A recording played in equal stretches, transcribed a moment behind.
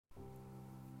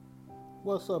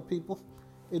What's up, people?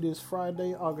 It is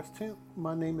Friday, August 10th.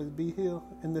 My name is B Hill,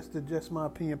 and this is the Just My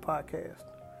Opinion podcast.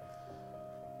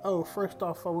 Oh, first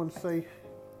off, I want to say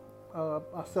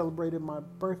I celebrated my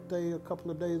birthday a couple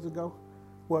of days ago.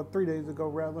 Well, 3 days ago,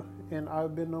 rather. And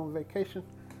I've been on vacation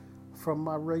from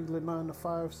my regular 9 to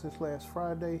 5 since last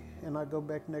Friday, and I go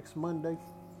back next Monday.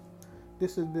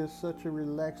 This has been such a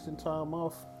relaxing time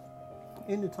off.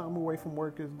 Any time away from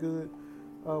work is good,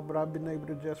 but I've been able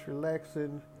to just relax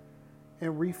and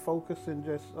refocus and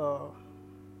just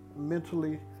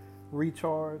mentally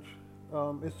recharge.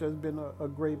 It's just been a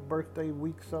great birthday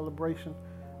week celebration.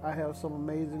 I have some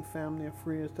amazing family and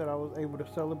friends that I was able to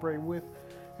celebrate with,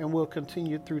 and we'll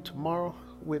continue through tomorrow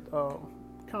with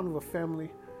kind of a family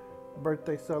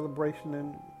birthday celebration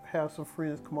and have some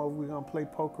friends come over. We're going to play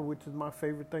poker, which is my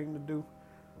favorite thing to do.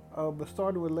 But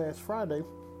starting with last Friday,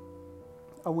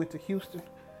 I went to Houston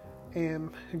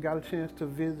and got a chance to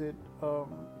visit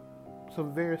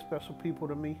some very special people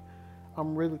to me.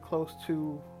 I'm really close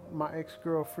to my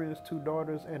ex-girlfriend's two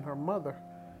daughters and her mother.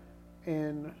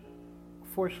 And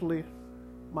fortunately,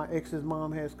 my ex's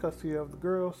mom has custody of the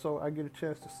girls, so I get a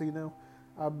chance to see them.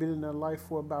 I've been in their life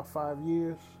for about 5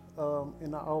 years,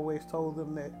 and I always told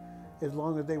them that as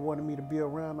long as they wanted me to be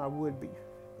around, I would be.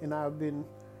 And I've been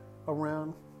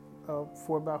around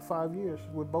for about 5 years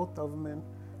with both of them, and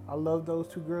I love those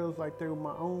two girls like they were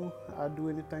my own. I'd do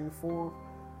anything for them.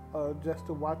 Just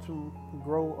to watch them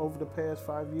grow over the past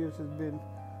 5 years has been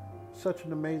such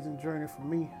an amazing journey for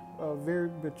me. Very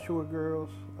mature girls,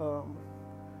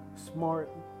 smart.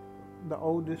 The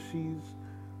oldest, she's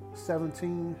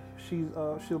 17.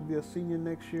 She'll be a senior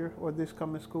next year or this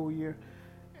coming school year,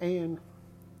 and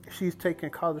she's taking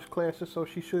college classes, so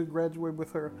she should graduate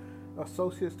with her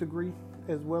associate's degree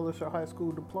as well as her high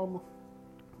school diploma.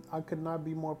 I could not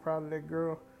be more proud of that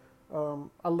girl.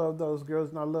 I love those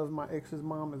girls, and I love my ex's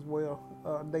mom as well.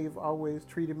 They've always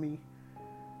treated me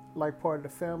like part of the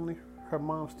family. Her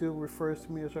mom still refers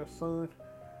to me as her son.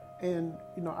 And,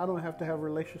 I don't have to have a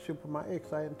relationship with my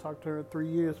ex. I hadn't talked to her in 3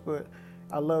 years, but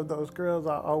I love those girls.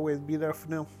 I'll always be there for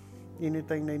them.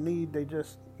 Anything they need, they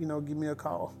just, give me a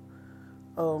call.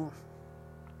 And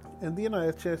then I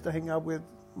had a chance to hang out with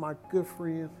my good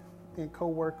friend and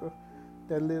co-worker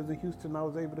that lives in Houston. I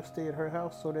was able to stay at her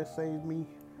house, so that saved me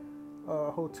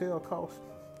hotel costs.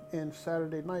 And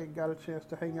Saturday night got a chance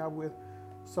to hang out with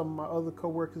some of my other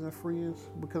co-workers and friends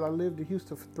because I lived in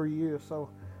Houston for 3 years, so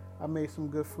I made some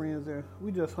good friends there.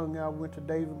 We just hung out, went to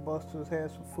Dave & Buster's, had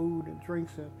some food and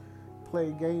drinks, and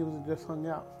played games and just hung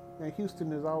out. And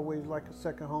Houston is always like a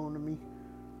second home to me.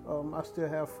 I still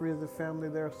have friends and family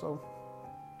there, so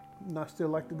I still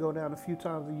like to go down a few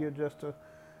times a year just to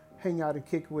hang out and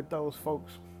kick it with those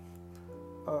folks.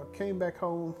 Came back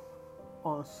home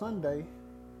on Sunday,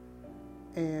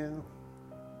 and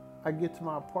I get to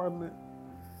my apartment.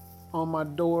 On my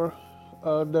door,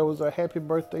 there was a happy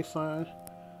birthday sign.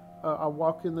 I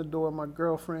walk in the door. My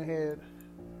girlfriend had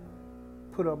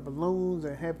put up balloons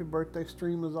and happy birthday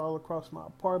streamers all across my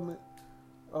apartment.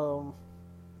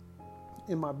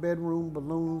 In my bedroom,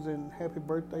 balloons and happy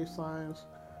birthday signs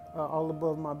all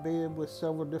above my bed with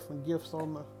several different gifts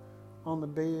on the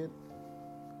bed.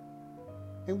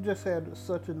 And we just had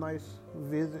such a nice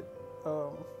visit.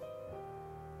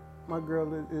 My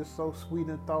girl is so sweet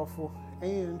and thoughtful,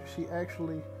 and she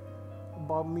actually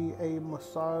bought me a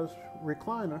massage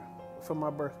recliner for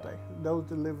my birthday. Those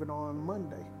delivered on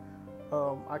Monday.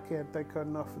 I can't thank her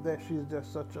enough for that. She's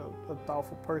just such a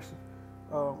thoughtful person.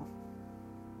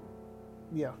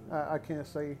 I can't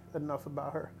say enough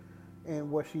about her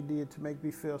and what she did to make me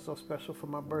feel so special for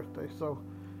my birthday. So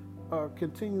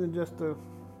continuing just the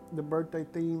birthday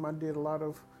theme, I did a lot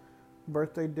of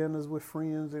birthday dinners with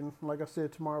friends, and like I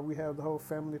said, tomorrow we have the whole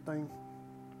family thing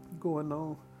going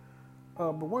on.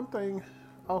 But one thing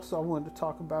also I wanted to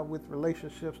talk about with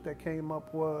relationships that came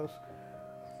up was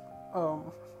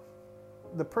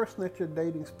the person that you're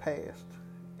dating's past.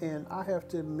 And I have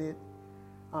to admit,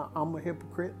 I'm a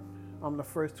hypocrite. I'm the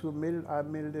first to admit it. I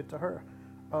admitted it to her.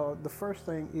 The first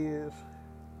thing is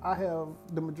I have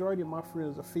the majority of my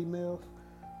friends are females.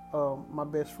 My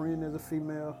best friend is a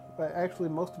female. Actually,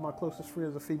 most of my closest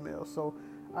friends are females. So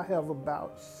I have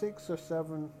about 6 or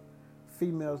 7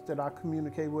 females that I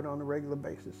communicate with on a regular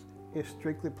basis. It's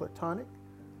strictly platonic.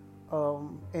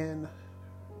 And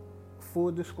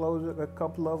full disclosure, a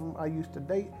couple of them I used to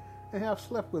date and have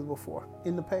slept with before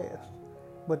in the past.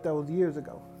 But that was years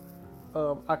ago.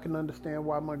 I can understand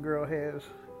why my girl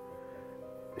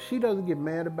she doesn't get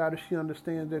mad about it. She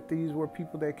understands that these were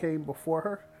people that came before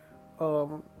her.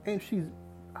 And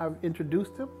I've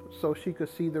introduced them so she could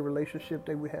see the relationship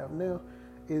that we have now.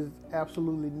 is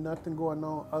absolutely nothing going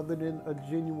on other than a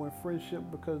genuine friendship,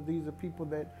 because these are people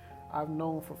that I've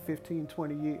known for 15,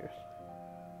 20 years.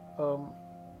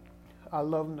 I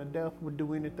love them to death, would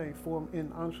do anything for them,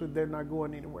 and honestly, they're not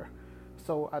going anywhere.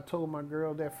 So I told my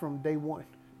girl that from day one,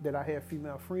 that I have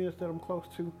female friends that I'm close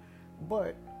to.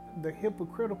 But the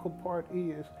hypocritical part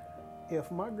is, if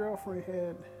my girlfriend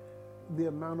had the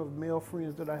amount of male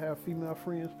friends that I have female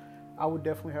friends, I would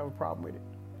definitely have a problem with it.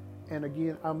 And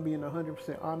again, I'm being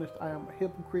 100% honest. I am a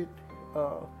hypocrite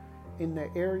in that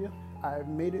area. I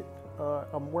admit it.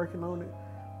 I'm working on it.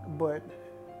 But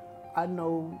I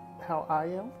know how I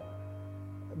am.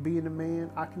 Being a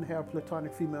man, I can have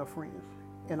platonic female friends.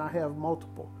 And I have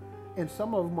multiple. And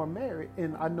some of them are married.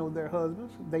 And I know their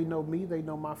husbands. They know me. They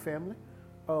know my family.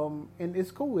 And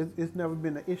it's cool. It's never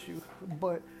been an issue.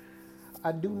 But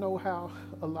I do know how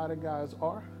a lot of guys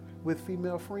are with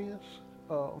female friends.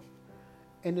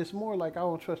 And it's more like I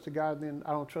don't trust a guy than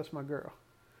I don't trust my girl.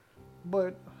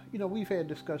 But, we've had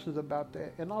discussions about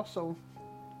that. And also,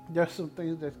 there's some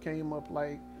things that came up,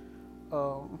 like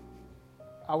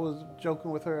I was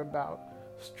joking with her about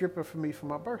stripping for me for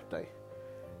my birthday.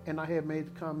 And I had made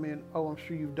the comment, oh, I'm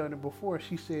sure you've done it before.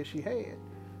 She said she had.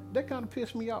 That kind of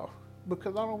pissed me off,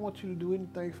 because I don't want you to do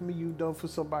anything for me you've done for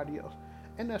somebody else.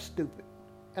 And that's stupid.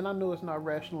 And I know it's not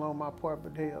rational on my part,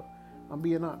 but hell, I'm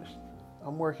being honest.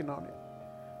 I'm working on it.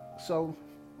 So,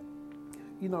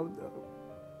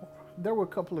 there were a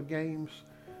couple of games.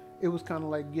 It was kind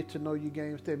of like get to know you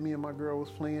games that me and my girl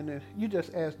was playing, and you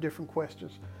just ask different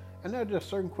questions. And there are just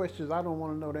certain questions I don't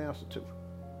want to know the answer to.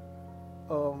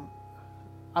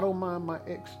 I don't mind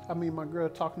my girl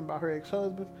talking about her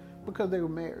ex-husband, because they were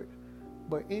married.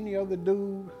 But any other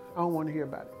dude, I don't want to hear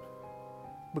about it,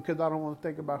 because I don't want to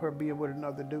think about her being with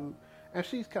another dude. And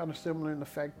she's kind of similar in the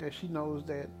fact that she knows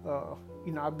that,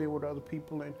 I've been with other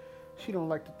people, and she don't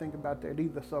like to think about that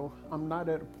either. So I'm not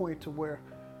at a point to where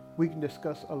we can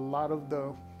discuss a lot of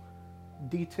the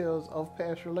details of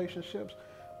past relationships,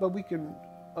 but we can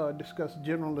discuss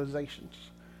generalizations.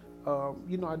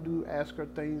 I do ask her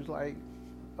things like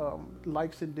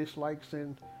likes and dislikes,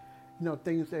 and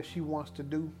things that she wants to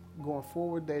do going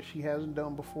forward that she hasn't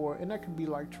done before, and that could be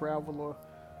like travel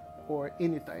or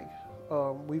anything.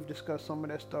 We've discussed some of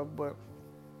that stuff, but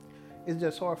it's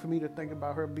just hard for me to think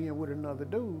about her being with another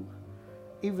dude,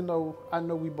 even though I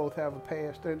know we both have a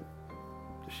past, and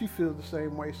she feels the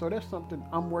same way. So that's something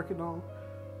I'm working on.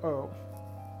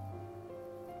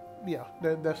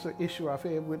 That's an issue I've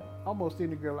had with almost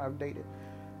any girl I've dated.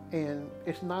 And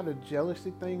it's not a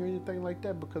jealousy thing or anything like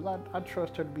that, because I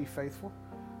trust her to be faithful.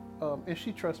 And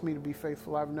she trusts me to be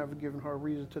faithful. I've never given her a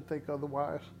reason to think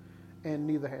otherwise, and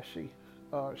neither has she.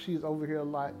 She's over here a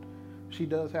lot. She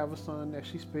does have a son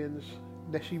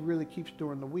that she really keeps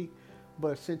during the week.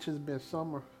 But since it's been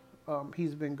summer,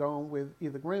 he's been gone with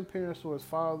either grandparents or his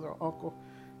father or uncle.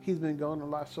 He's been gone a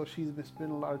lot, so she's been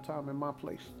spending a lot of time in my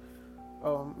place.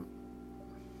 A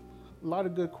lot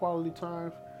of good quality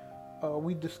time.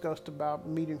 We discussed about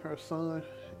meeting her son,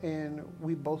 and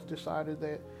we both decided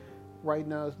that right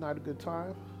now is not a good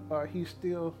time. He's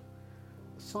still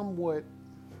somewhat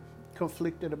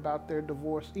conflicted about their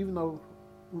divorce, even though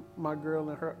my girl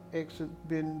and her ex have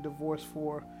been divorced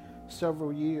for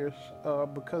several years,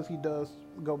 because he does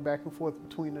go back and forth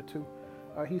between the two.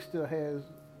 He still has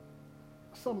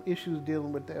some issues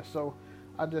dealing with that. So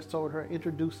I just told her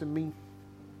introducing me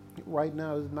right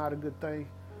now is not a good thing.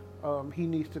 He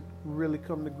needs to really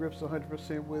come to grips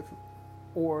 100% with,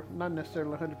 or not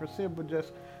necessarily 100%, but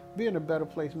just be in a better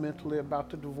place mentally about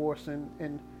the divorce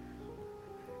and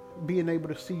being able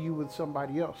to see you with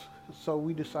somebody else. So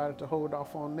we decided to hold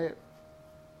off on that.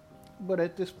 But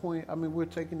at this point, we're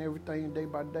taking everything day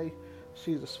by day.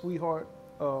 She's a sweetheart.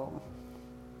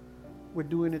 Would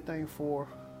do anything for,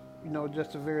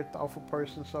 just a very thoughtful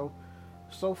person.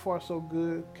 So far so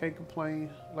good. Can't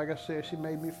complain. Like I said, she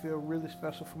made me feel really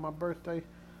special for my birthday.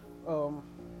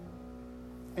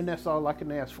 And that's all I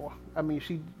can ask for.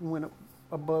 She went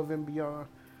above and beyond,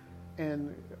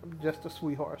 and just a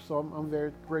sweetheart. So I'm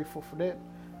very grateful for that.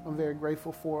 I'm very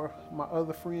grateful for my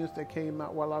other friends that came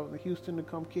out while I was in Houston to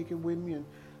come kick it with me, and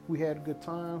we had a good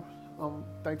time. I'm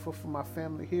thankful for my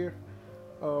family here.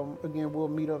 Again, we'll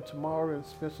meet up tomorrow and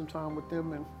spend some time with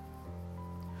them, and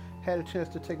had a chance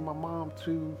to take my mom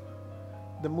to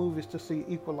the movies to see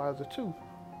Equalizer 2,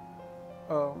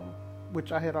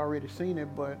 which I had already seen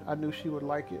it, but I knew she would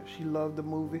like it. She loved the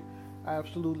movie. I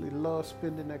absolutely love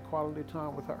spending that quality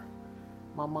time with her.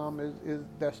 My mom is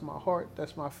that's my heart.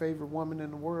 That's my favorite woman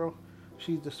in the world.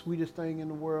 She's the sweetest thing in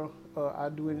the world.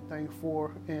 I'd do anything for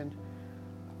her. And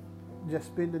just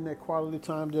spending that quality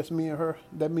time, just me and her,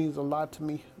 that means a lot to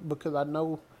me because I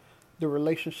know the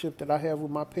relationship that I have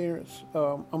with my parents.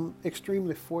 I'm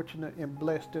extremely fortunate and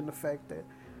blessed in the fact that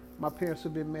my parents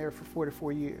have been married for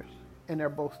 44 years and they're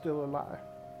both still alive.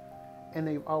 And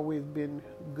they've always been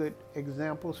good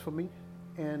examples for me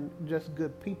and just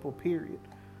good people, period.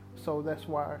 So that's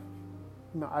why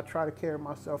I try to carry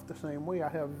myself the same way. I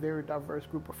have a very diverse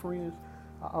group of friends.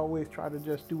 I always try to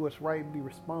just do what's right, be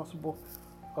responsible,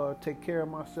 take care of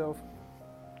myself,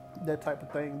 that type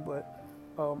of thing. But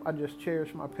I just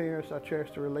cherish my parents. I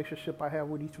cherish the relationship I have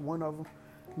with each one of them.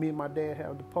 Me and my dad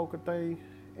have the poker thing,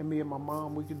 and me and my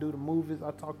mom, we can do the movies.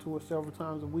 I talk to her several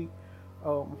times a week.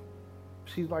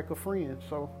 She's like a friend,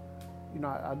 so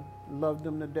I love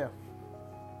them to death.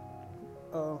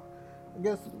 I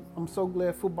guess I'm so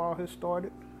glad football has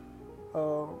started.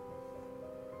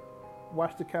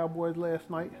 Watched the Cowboys last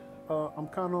night. I'm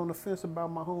kind of on the fence about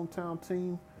my hometown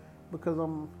team because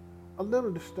I'm a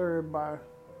little disturbed by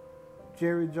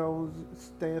Jerry Jones'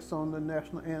 stance on the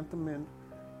national anthem, and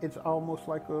it's almost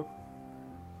like a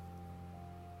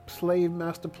slave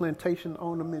master plantation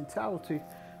owner mentality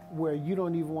where you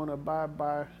don't even want to abide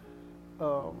by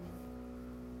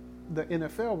the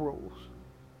NFL rules.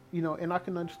 And I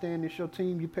can understand it's your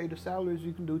team, you pay the salaries,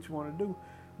 you can do what you want to do,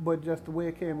 but just the way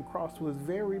it came across was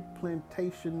very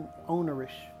plantation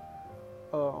ownerish,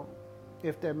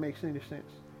 if that makes any sense.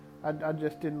 I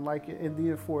just didn't like it. And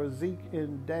then for Zeke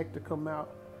and Dak to come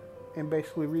out and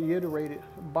basically reiterate it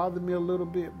bothered me a little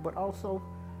bit, but also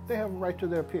they have a right to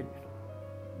their opinion.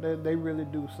 They really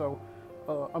do. So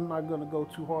I'm not going to go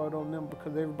too hard on them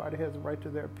because everybody has a right to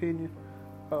their opinion.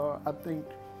 I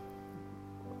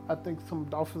think some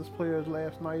Dolphins players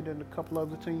last night and a couple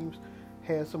other teams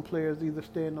had some players either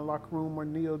stay in the locker room or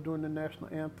kneel during the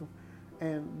national anthem.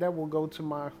 And that will go to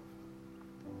my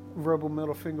verbal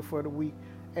middle finger for the week.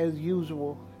 As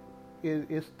usual,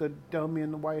 it's the dummy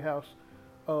in the White House,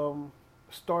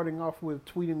 starting off with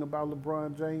tweeting about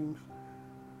LeBron James.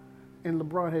 And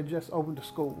LeBron had just opened a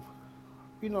school.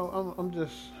 I'm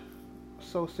just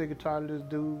so sick and tired of this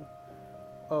dude.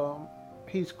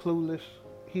 He's clueless.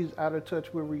 He's out of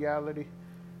touch with reality.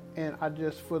 And I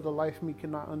just, for the life of me,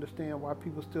 cannot understand why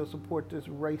people still support this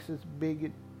racist,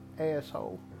 bigot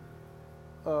asshole.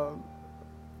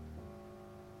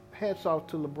 Hats off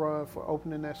to LeBron for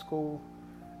opening that school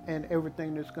and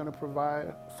everything that's going to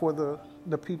provide for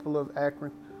the people of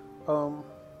Akron.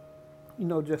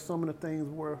 Just some of the things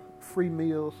were free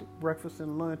meals, breakfast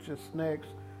and lunch and snacks,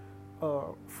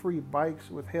 free bikes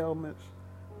with helmets.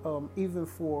 Even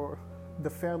for the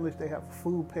families, they have a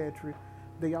food pantry.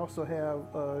 They also have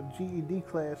GED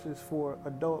classes for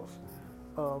adults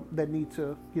that need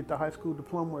to get the high school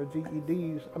diploma or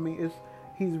GEDs. I mean,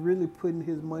 he's really putting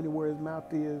his money where his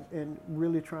mouth is and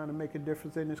really trying to make a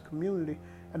difference in his community.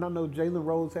 And I know Jalen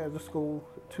Rose has a school,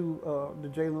 the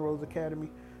Jalen Rose Academy,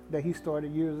 that he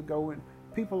started years ago. And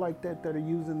people like that are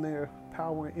using their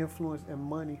power and influence and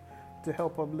money to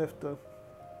help uplift the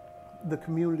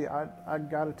community. I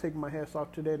got to take my hats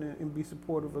off to that and be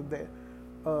supportive of that.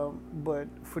 But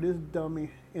for this dummy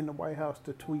in the White House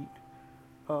to tweet,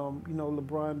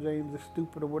 LeBron James is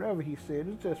stupid or whatever he said,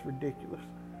 it's just ridiculous.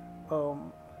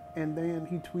 And then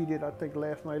he tweeted, I think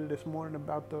last night or this morning,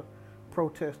 about the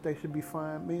protest. They should be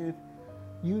fined. Man,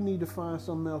 you need to find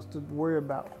something else to worry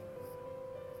about.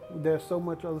 There's so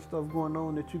much other stuff going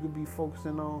on that you could be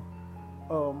focusing on,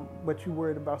 but you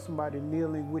worried about somebody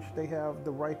kneeling, which they have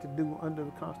the right to do under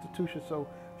the Constitution. So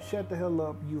shut the hell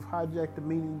up. You've hijacked the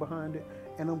meaning behind it,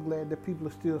 and I'm glad that people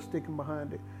are still sticking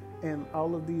behind it. And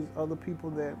all of these other people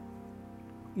that,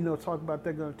 talk about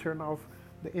they're going to turn off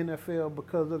the NFL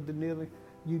because of the kneeling,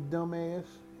 you dumbass,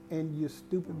 and you're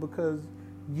stupid because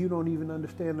you don't even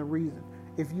understand the reason.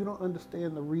 If you don't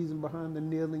understand the reason behind the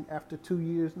kneeling after 2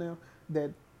 years now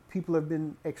that people have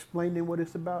been explaining what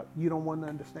it's about, you don't want to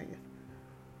understand.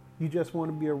 You just want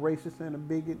to be a racist and a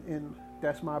bigot, and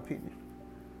that's my opinion.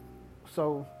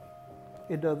 So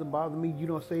it doesn't bother me. You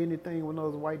don't say anything when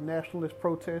those white nationalists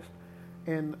protest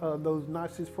and those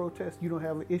Nazis protest. You don't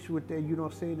have an issue with that. You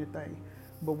don't say anything.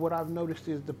 But what I've noticed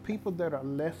is the people that are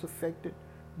less affected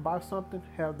by something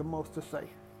have the most to say.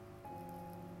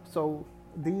 So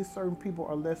these certain people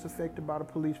are less affected by the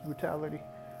police brutality.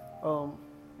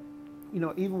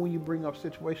 Even when you bring up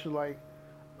situations like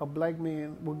a black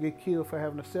man will get killed for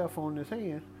having a cell phone in his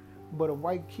hand, but a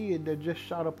white kid that just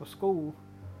shot up a school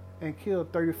and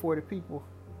killed 30, 40 people,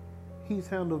 he's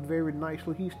handled very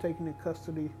nicely. He's taken in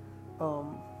custody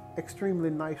extremely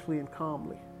nicely and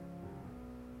calmly.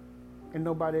 And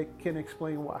nobody can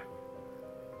explain why.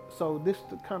 So this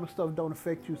the kind of stuff don't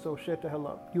affect you, so shut the hell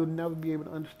up. You'll never be able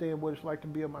to understand what it's like to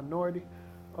be a minority.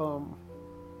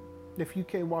 If you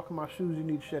can't walk in my shoes, you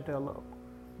need to shut the hell up,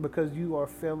 because you are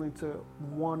failing to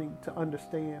wanting to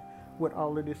understand what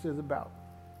all of this is about.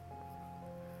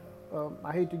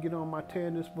 I hate to get on my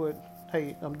tangents, but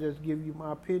hey, I'm just giving you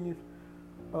my opinion.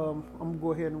 I'm going to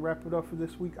go ahead and wrap it up for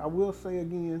this week. I will say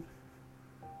again,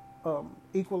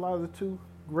 Equalizer 2,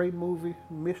 great movie.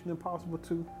 Mission Impossible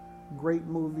 2, great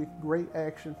movie, great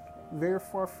action. Very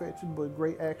far-fetched, but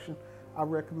great action. I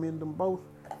recommend them both.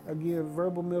 Again,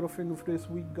 verbal middle finger for this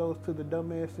week goes to the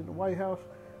dumbass in the White House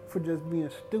for just being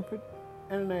stupid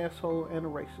and an asshole and a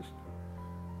racist.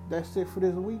 That's it for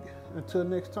this week. Until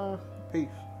next time, peace.